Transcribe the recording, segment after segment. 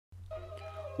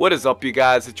What is up, you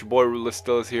guys? It's your boy Ruthless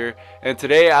Stills here, and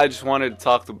today I just wanted to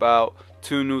talk about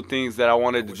two new things that I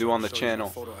wanted to do on the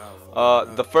channel.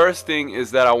 The first thing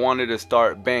is that I wanted to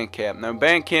start Bandcamp. Now,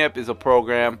 Bandcamp is a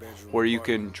program where you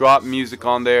can drop music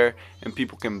on there and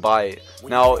people can buy it.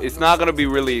 Now, it's not gonna be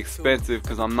really expensive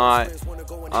because I'm not a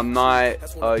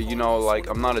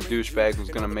douchebag who's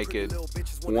gonna make it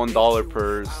 $1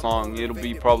 per song. It'll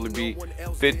probably be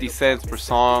 50 cents per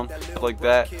song, like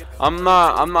that. I'm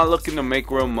not looking to make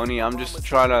real money. I'm just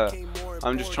trying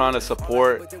to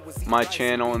support my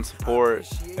channel and support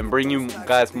and bring you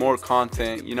guys more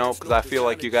content, because I feel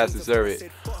like you guys deserve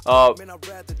it.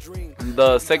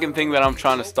 The second thing that I'm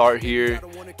trying to start here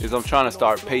is I'm trying to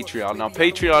start Patreon. Now,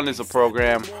 Patreon is a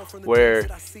program where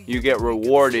you get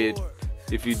rewarded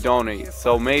if you donate.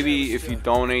 So maybe if you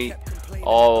donate,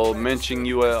 I'll mention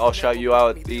you. I'll shout you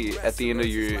out at the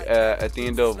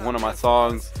end of one of my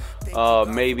songs.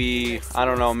 Maybe, I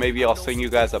don't know, maybe I'll send you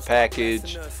guys a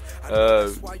package.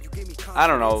 I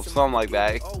don't know, something like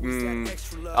that.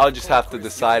 I'll just have to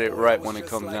decide it right when it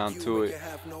comes down to it.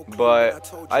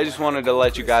 But I just wanted to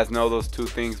let you guys know those two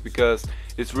things because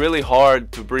it's really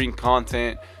hard to bring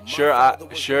content. Sure,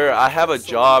 I have a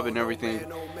job and everything,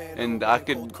 and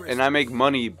I make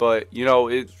money, but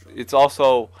it's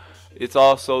also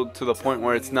to the point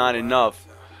where it's not enough.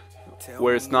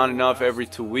 Every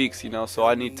 2 weeks, so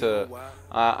I need to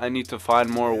find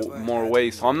more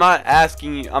ways. So I'm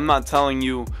not telling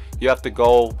you have to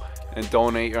go and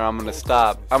donate or I'm gonna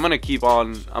stop. I'm gonna keep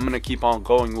on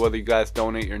going whether you guys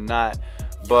donate or not.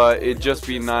 But it'd just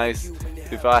be nice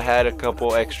if I had a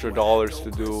couple extra dollars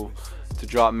to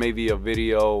drop maybe a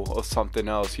video or something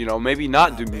else. Maybe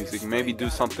not do music, maybe do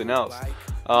something else.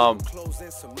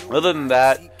 Other than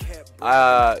that,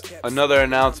 another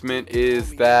announcement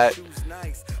is that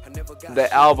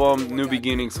the album New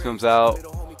Beginnings comes out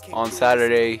on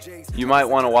Saturday. You might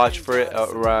want to watch for it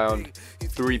around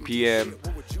 3 p.m.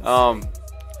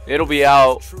 It'll be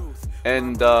out,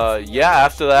 and yeah,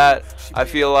 after that I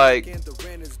feel like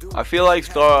I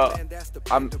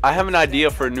have an idea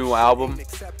for a new album,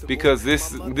 because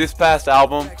this past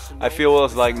album I feel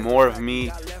was like more of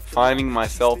me finding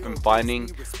myself and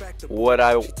finding what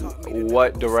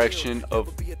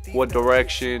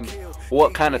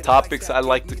kind of topics I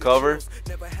like to cover.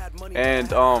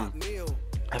 And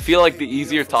I feel like the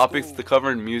easier topics to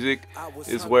cover in music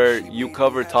is where you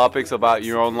cover topics about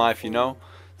your own life,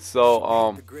 So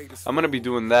I'm gonna be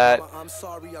doing that.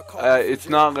 It's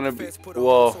not gonna be,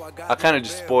 well, I kind of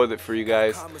just spoiled it for you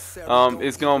guys.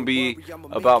 It's gonna be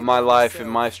about my life and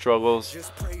my struggles.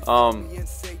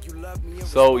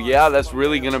 So yeah, that's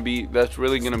really gonna be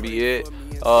it.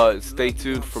 Stay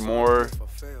tuned for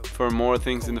more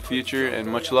things in the future, and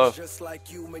much love. Just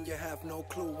like you, man, you have no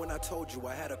clue when I told you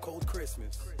I had a cold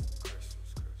Christmas.